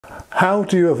How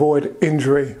do you avoid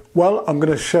injury? Well, I'm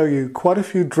going to show you quite a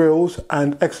few drills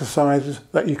and exercises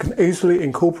that you can easily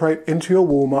incorporate into your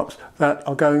warm-ups that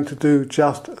are going to do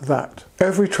just that.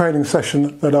 Every training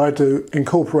session that I do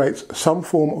incorporates some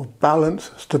form of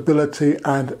balance, stability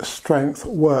and strength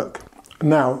work.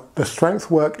 Now, the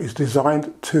strength work is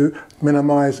designed to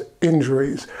minimize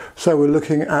injuries. So we're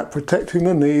looking at protecting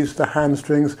the knees, the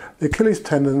hamstrings, the Achilles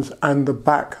tendons and the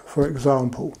back, for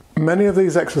example. Many of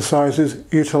these exercises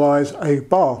utilize a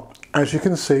bar, as you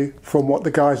can see from what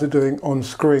the guys are doing on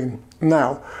screen.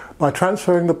 Now, by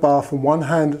transferring the bar from one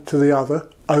hand to the other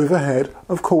overhead,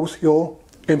 of course, you're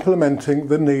implementing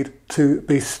the need to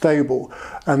be stable,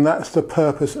 and that's the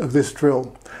purpose of this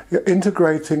drill. You're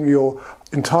integrating your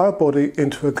entire body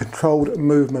into a controlled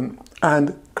movement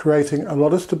and creating a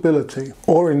lot of stability,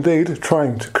 or indeed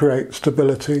trying to create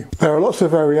stability. There are lots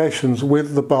of variations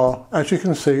with the bar, as you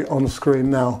can see on screen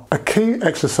now. A key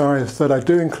exercise that I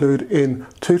do include in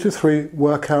 2 to 3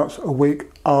 workouts a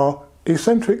week are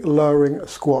eccentric lowering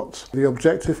squats. The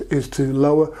objective is to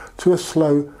lower to a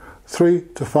slow 3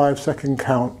 to 5 second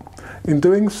count. In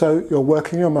doing so, you're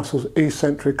working your muscles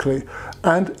eccentrically,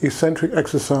 and eccentric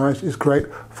exercise is great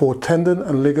for tendon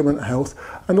and ligament health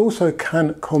and also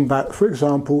can combat, for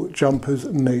example, jumper's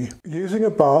knee. Using a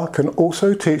bar can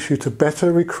also teach you to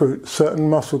better recruit certain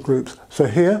muscle groups. So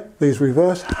here, these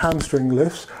reverse hamstring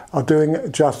lifts are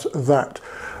doing just that.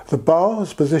 The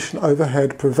bar's position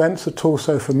overhead prevents the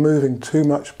torso from moving too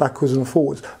much backwards and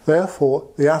forwards. Therefore,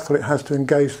 the athlete has to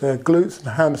engage their glutes and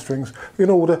hamstrings in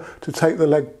order to take the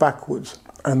leg backwards.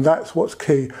 And that's what's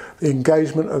key, the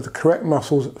engagement of the correct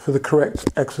muscles for the correct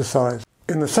exercise.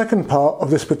 In the second part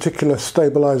of this particular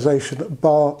stabilization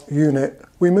bar unit,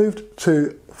 we moved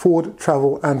to forward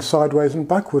travel and sideways and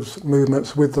backwards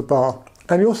movements with the bar.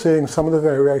 And you're seeing some of the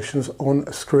variations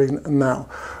on screen now.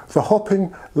 The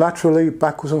hopping laterally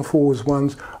backwards and forwards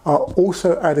ones are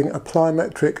also adding a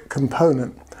plyometric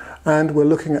component. And we're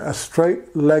looking at a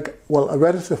straight leg, well, a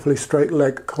relatively straight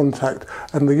leg contact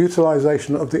and the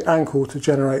utilization of the ankle to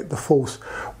generate the force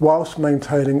whilst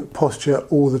maintaining posture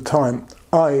all the time,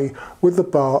 i.e. with the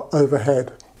bar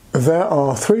overhead. There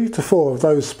are 3 to 4 of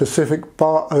those specific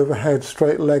bar overhead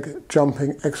straight leg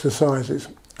jumping exercises.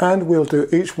 And we'll do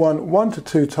each one 1 to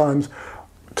 2 times,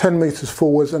 10 meters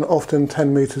forwards and often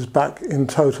 10 meters back in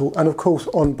total, and of course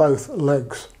on both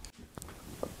legs.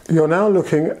 You're now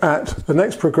looking at the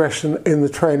next progression in the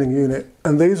training unit,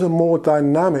 and these are more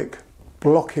dynamic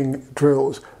blocking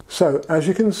drills. So as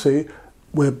you can see,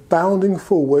 we're bounding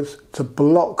forwards to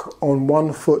block on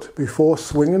one foot before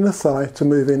swinging the thigh to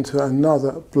move into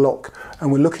another block,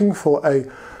 and we're looking for a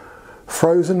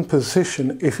frozen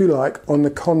position, if you like, on the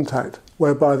contact,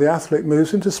 whereby the athlete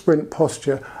moves into sprint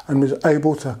posture and is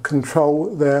able to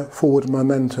control their forward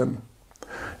momentum.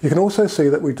 You can also see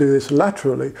that we do this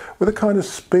laterally with a kind of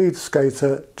speed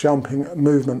skater jumping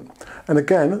movement. And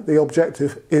again, the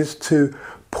objective is to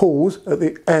pause at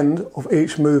the end of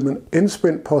each movement in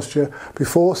sprint posture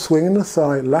before swinging the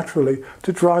thigh laterally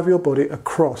to drive your body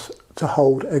across to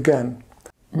hold again.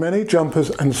 Many jumpers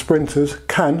and sprinters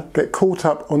can get caught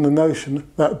up on the notion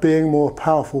that being more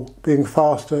powerful, being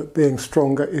faster, being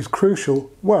stronger is crucial.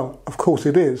 Well, of course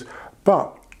it is,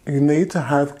 but you need to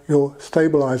have your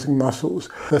stabilizing muscles,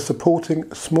 the supporting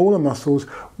smaller muscles,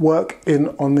 work in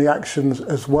on the actions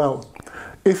as well.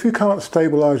 If you can't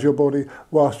stabilize your body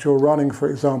whilst you're running,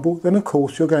 for example, then of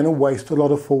course you're going to waste a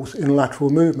lot of force in lateral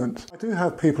movements. I do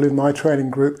have people in my training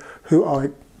group who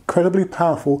are incredibly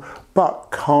powerful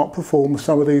but can't perform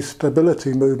some of these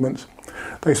stability movements.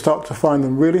 They start to find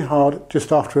them really hard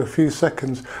just after a few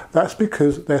seconds. That's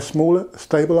because their smaller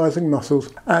stabilizing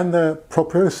muscles and their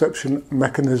proprioception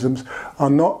mechanisms are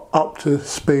not up to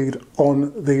speed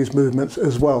on these movements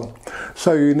as well.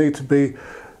 So you need to be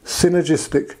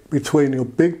synergistic between your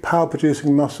big power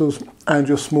producing muscles and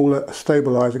your smaller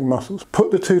stabilizing muscles. Put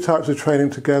the two types of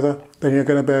training together, then you're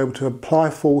going to be able to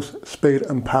apply force, speed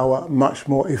and power much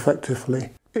more effectively.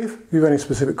 If you have any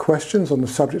specific questions on the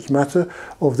subject matter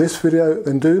of this video,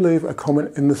 then do leave a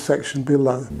comment in the section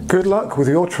below. Good luck with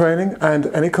your training and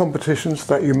any competitions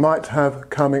that you might have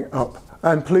coming up.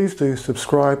 And please do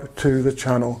subscribe to the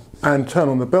channel and turn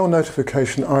on the bell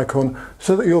notification icon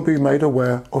so that you'll be made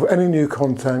aware of any new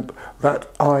content that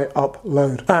I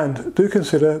upload. And do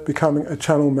consider becoming a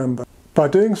channel member. By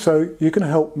doing so, you can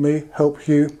help me help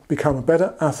you become a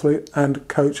better athlete and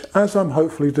coach, as I'm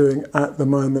hopefully doing at the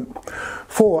moment.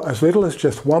 For as little as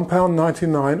just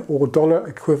 £1.99 or dollar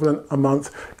equivalent a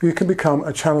month, you can become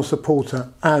a channel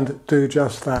supporter and do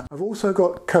just that. I've also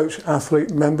got coach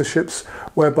athlete memberships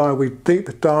whereby we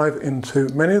deep dive into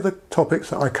many of the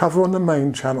topics that I cover on the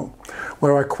main channel,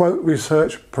 where I quote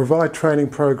research, provide training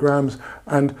programs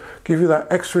and give you that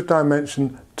extra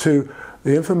dimension to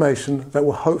the information that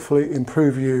will hopefully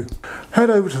improve you. Head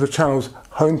over to the channel's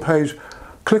homepage,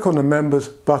 click on the members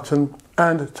button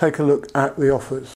and take a look at the offers.